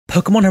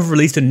Pokemon have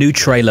released a new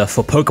trailer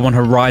for Pokemon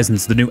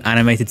Horizons, the new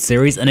animated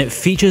series, and it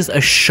features a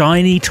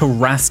shiny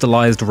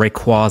Terastallised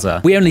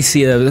Rayquaza. We only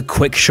see a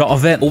quick shot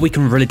of it. All we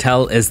can really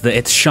tell is that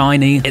it's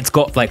shiny, it's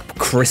got like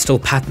crystal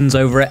patterns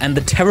over it, and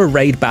the Tera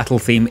Raid battle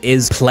theme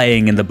is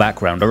playing in the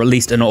background, or at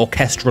least an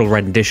orchestral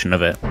rendition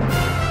of it.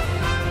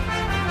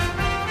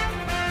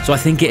 So I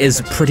think it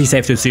is pretty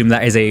safe to assume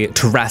that is a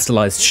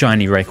Terastallised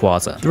Shiny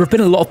Rayquaza. There have been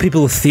a lot of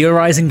people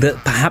theorizing that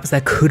perhaps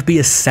there could be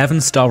a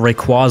 7-star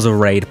Rayquaza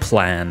raid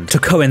planned to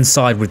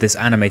coincide with this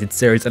animated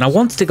series, and I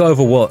wanted to go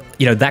over what,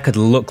 that could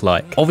look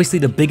like. Obviously,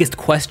 the biggest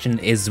question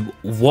is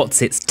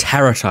what's its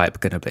Tera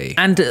type gonna be?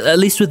 And at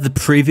least with the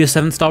previous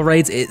 7-star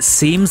raids, it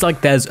seems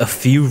like there's a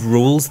few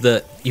rules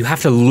that you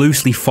have to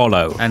loosely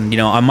follow. And,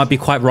 I might be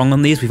quite wrong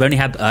on these. We've only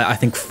had, I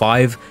think,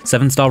 5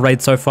 7-star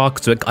raids so far,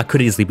 so I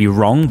could easily be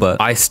wrong,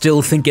 but I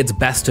still think it's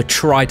best to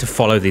try to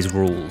follow these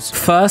rules.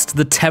 First,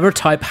 the Tera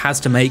type has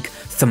to make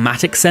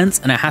thematic sense,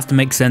 and it has to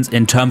make sense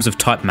in terms of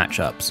type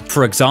matchups.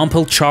 For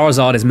example,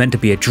 Charizard is meant to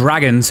be a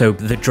dragon, so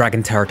the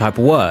dragon Tera type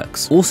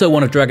works. Also,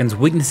 one of Dragon's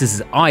weaknesses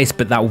is ice,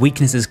 but that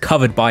weakness is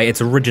covered by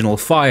its original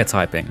fire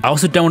typing. I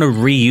also don't want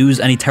to reuse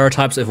any Tera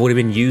types that have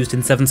already been used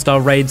in 7-star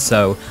raids,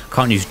 so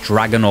can't use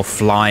dragon or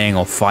flying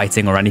or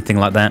fighting or anything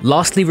like that.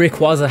 Lastly,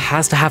 Rayquaza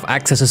has to have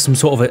access to some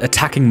sort of an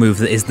attacking move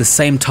that is the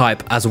same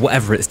type as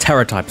whatever its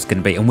Tera type is going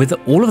to be. And with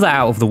all of that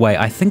out of the way,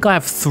 I think I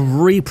have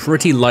 3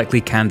 pretty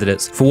likely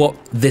candidates for what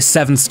this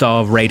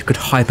 7-star raid could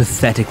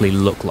hypothetically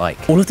look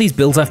like. All of these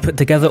builds I've put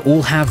together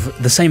all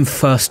have the same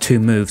first 2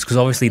 moves, because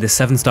obviously the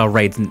 7-star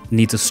raid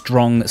needs a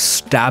strong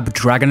stab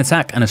dragon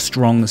attack and a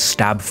strong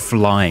stab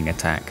flying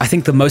attack. I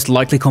think the most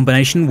likely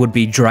combination would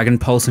be Dragon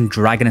Pulse and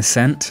Dragon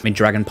Ascent. I mean,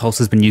 Dragon Pulse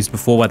has been used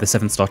before, where the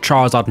 7-star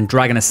Charizard, and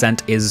Dragon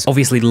Ascent is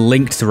obviously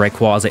linked to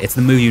Rayquaza. It's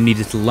the move you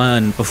needed to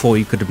learn before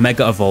you could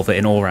Mega Evolve it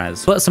in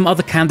Auras. But some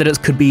other candidates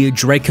could be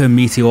Draco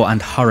Meteor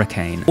and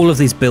Hurricane. All of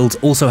these builds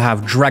also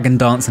have Dragon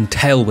Dance and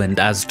Tailwind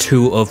as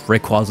 2 of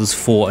Rayquaza's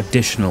 4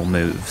 additional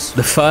moves.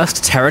 The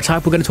first Tera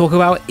type we're going to talk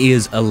about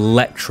is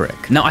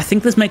Electric. Now, I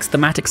think this makes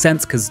thematic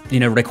sense because,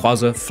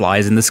 Rayquaza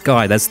flies in the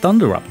sky. There's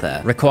thunder up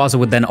there. Rayquaza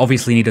would then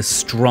obviously need a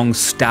strong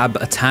stab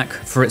attack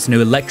for its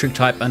new Electric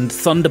type, and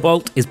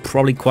Thunderbolt is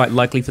probably quite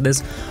likely for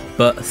this,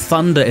 but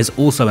Thunder is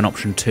also an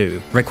option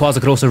too. Rayquaza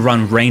could also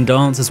run Rain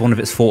Dance as one of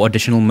its 4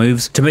 additional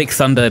moves to make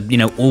Thunder,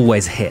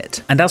 always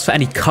hit. And as for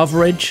any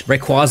coverage,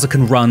 Rayquaza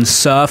can run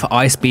Surf,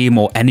 Ice Beam,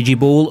 or Energy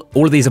Ball.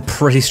 All of these are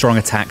pretty strong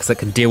attacks that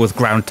can deal with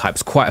ground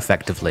types quite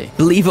effectively.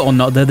 Believe it or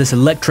not though, this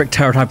Electric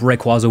Tera type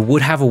Rayquaza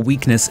would have a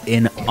weakness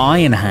in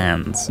Iron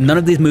Hands. None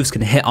of these moves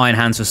can hit Iron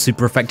Hands for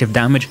super effective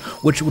damage,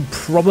 which would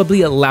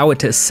probably allow it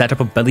to set up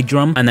a Belly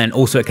Drum, and then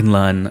also it can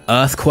learn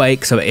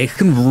Earthquake, so it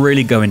can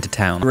really go into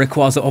town.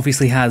 Rayquaza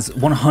obviously has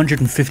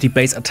 150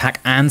 base attack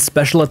and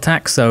special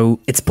attack, so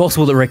it's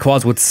possible that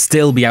Rayquaza would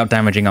still be out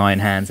damaging Iron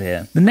Hands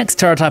here. The next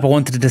Tera type I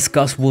wanted to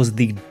discuss was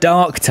the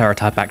Dark Tera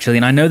type actually,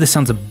 and I know this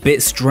sounds a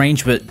bit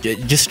strange, but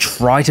just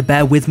try to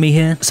bear with me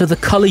here. So the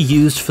color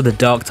used for the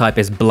Dark type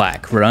is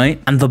black,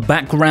 right? And the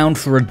background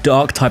for a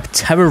Dark type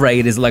Tera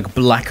Raid is like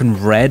black and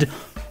red.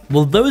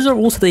 Well, those are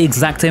also the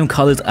exact same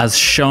colors as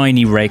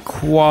Shiny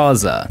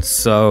Rayquaza.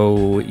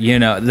 So,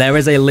 there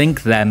is a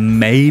link there,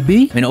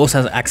 maybe. I mean, it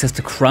also has access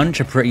to Crunch,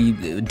 a pretty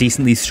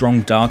decently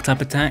strong Dark type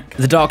attack.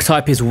 The Dark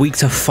type is weak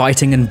to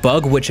Fighting and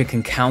Bug, which it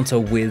can counter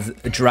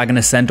with Dragon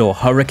Ascent or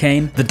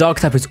Hurricane. The Dark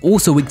type is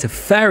also weak to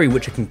Fairy,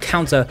 which it can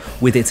counter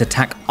with its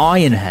attack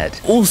Iron Head.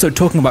 Also,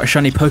 talking about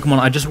shiny Pokemon,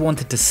 I just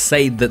wanted to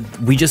say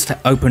that we just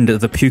opened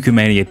the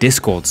Pukemania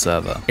Discord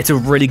server. It's a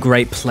really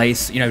great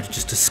place, to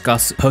just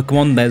discuss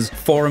Pokemon. There's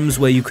forums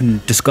where you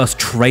can discuss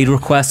trade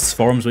requests,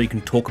 forums where you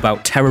can talk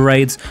about Tera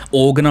Raids,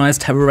 organize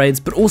Tera Raids,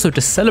 but also to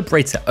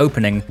celebrate the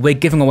opening, we're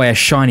giving away a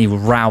shiny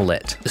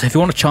Rowlet. So if you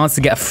want a chance to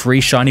get a free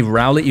shiny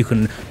Rowlet, you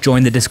can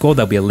join the Discord.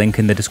 There'll be a link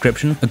in the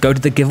description. Go to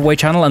the giveaway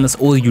channel, and that's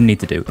all you need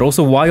to do. But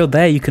also, while you're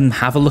there, you can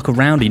have a look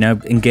around,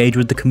 engage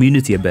with the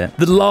community a bit.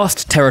 The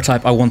last Tera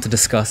type I want to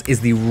discuss is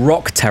the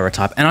Rock Tera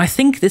type, and I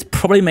think this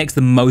probably makes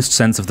the most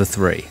sense of the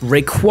 3.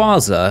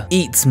 Rayquaza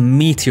eats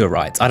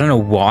meteorites. I don't know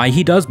why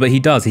he does, but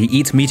he does. He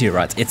eats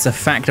meteorites. It's a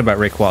fact about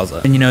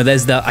Rayquaza. And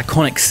there's that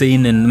iconic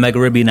scene in Mega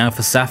Ruby and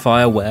Alpha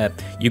Sapphire where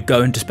you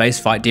go into space,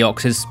 fight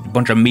Deoxys, a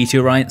bunch of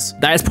meteorites.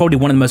 That is probably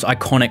one of the most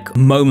iconic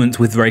moments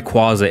with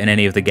Rayquaza in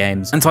any of the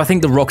games. And so I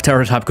think the Rock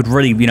Tera type could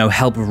really,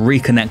 help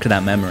reconnect to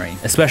that memory,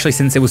 especially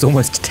since it was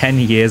almost 10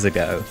 years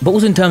ago. But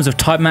also in terms of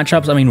type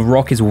matchups, I mean,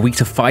 Rock is weak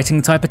to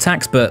Fighting type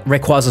attacks, but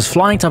Rayquaza's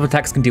Flying type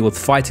attacks can deal with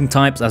Fighting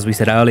types, as we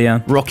said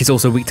earlier. Rock is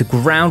also weak to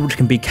Ground, which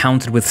can be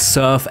countered with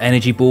Surf,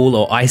 Energy Ball,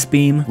 or Ice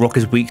Beam. Rock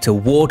is weak to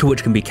Water,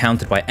 which can be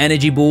countered by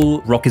Energy Ball.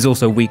 Rock is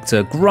also weak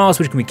to Grass,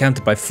 which can be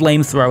countered by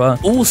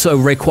Flamethrower. Also,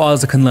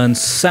 Rayquaza can learn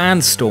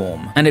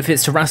Sandstorm, and if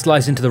it's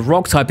Terastallized into the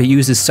Rock type, it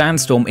uses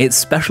Sandstorm, its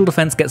special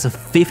defense gets a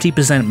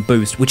 50%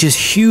 boost, which is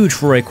huge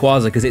for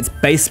Rayquaza because its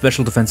base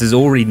special defense is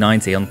already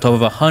 90 on top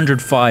of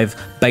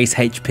 105 base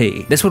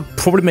HP. This would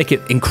probably make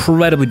it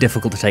incredibly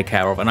difficult to take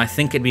care of, and I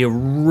think it'd be a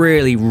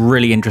really,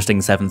 really interesting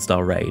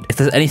 7-star raid. If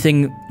there's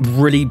anything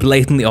really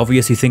blatantly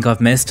obvious you think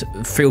I've missed,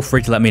 feel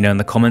free to let me know in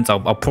the comments.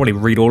 I'll probably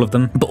read all of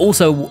them. But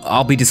also,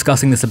 I'll be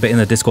discussing this a bit in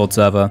the Discord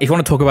server. If you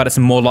want to talk about it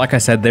some more, like I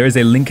said, there is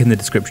a link in the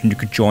description you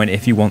could join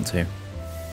if you want to.